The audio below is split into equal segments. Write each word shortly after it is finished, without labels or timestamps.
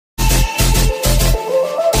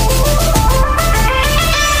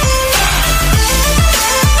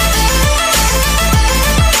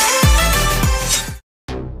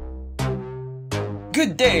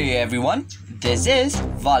day everyone, this is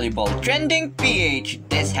Volleyball Trending PH.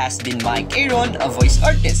 This has been Mike Aaron, a voice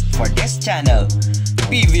artist for this channel.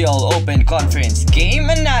 PVL Open Conference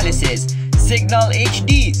Game Analysis. Cignal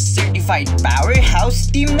HD Certified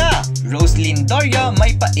Powerhouse Team na. Roselyn Doria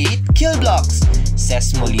may pa 8 kill blocks.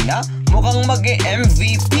 Ces Molina mukhang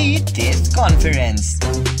mag-MVP this conference.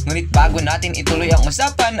 Ngunit bago natin ituloy ang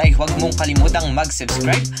usapan ay huwag mong kalimutang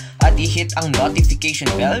mag-subscribe at i-hit ang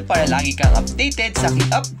notification bell para lagi kang updated sa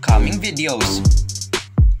aking upcoming videos.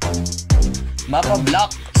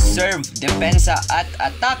 Mapablock, serve, depensa at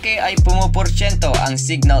atake ay pumoporsyento ang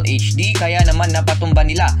Cignal HD, kaya naman napatumba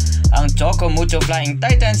nila ang Choco Mucho Flying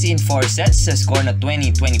Titans in 4 sets sa score na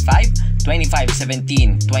 20-25,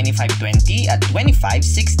 25-17, 25-20 at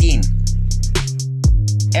 25-16.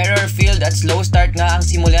 Error field at slow start nga ang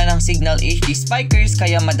simula ng Cignal HD SPikers,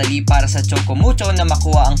 kaya madali para sa Choco Mucho na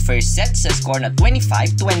makuha ang first set sa score na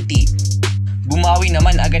 25-20. Bumawi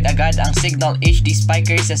naman agad-agad ang Cignal HD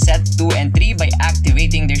SPikers sa set 2 and 3 by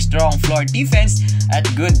activating their strong floor defense at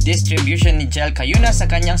good distribution ni Gel Cayuna sa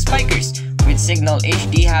kanyang SPikers, with Cignal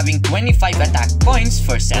HD having 25 attack points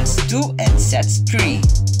for sets 2 and sets 3.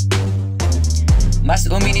 Mas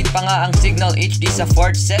uminit pa nga ang Cignal HD sa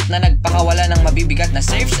 4th set na nagpakawala ng mabibigat na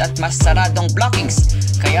serves at mas saradong blockings,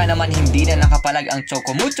 kaya naman hindi na nakapalag ang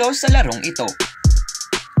Choco Mucho sa larong ito.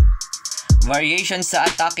 Variation sa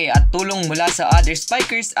atake at tulong mula sa other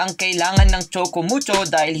SPikers ang kailangan ng Choco Mucho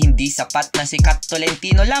dahil hindi sapat na si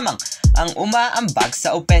Tolentino lamang ang umaambag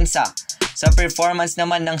sa opensa. Sa performance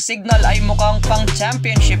naman ng Cignal ay mukhang pang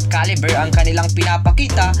championship caliber ang kanilang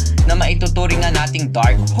pinapakita na maituturing na nating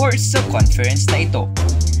dark horse sa conference na ito.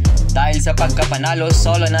 Dahil sa pagkapanalo,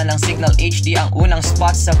 solo na ng Cignal HD ang unang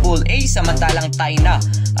spot sa Pool A, samantalang tie na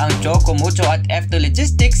ang Choco Mucho at F2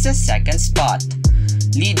 Logistics sa second spot.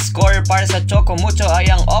 Lead scorer para sa Choco Mucho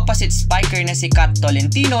ay ang opposite spiker na si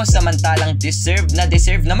Tolentino, samantalang deserve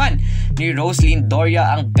naman ni Roselyn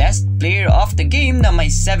Doria ang best player of the game na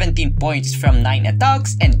may 17 points from 9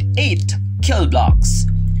 attacks and 8 kill blocks.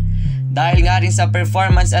 Dahil nga rin sa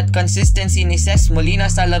performance at consistency ni Ces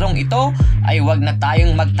Molina sa larong ito, ay wag na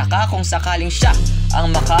tayong magtaka kung sakaling siya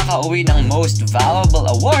ang makakauwi ng Most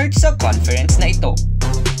Valuable Award sa conference na ito.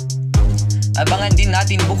 Abangan din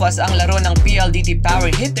natin bukas ang laro ng PLDT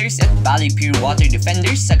Power Hitters at Valley Pure Water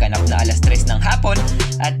Defenders sa ganap na alas 3 ng hapon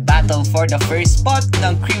at battle for the first spot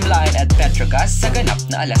ng Creamline at Petrogas sa ganap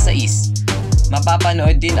na alas 6.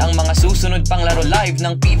 Mapapanood din ang mga susunod pang laro live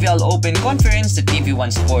ng PVL Open Conference sa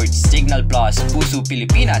TV1 Sports, Signal Plus, Puso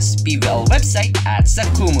Pilipinas, PVL website at sa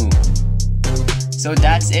Kumu. So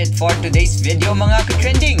that's it for today's video mga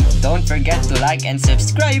ka-trending. Don't forget to like and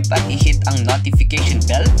subscribe at i-hit ang notification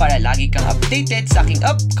bell para lagi kang updated sa aking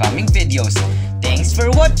upcoming videos. Thanks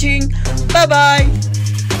for watching! Bye-bye!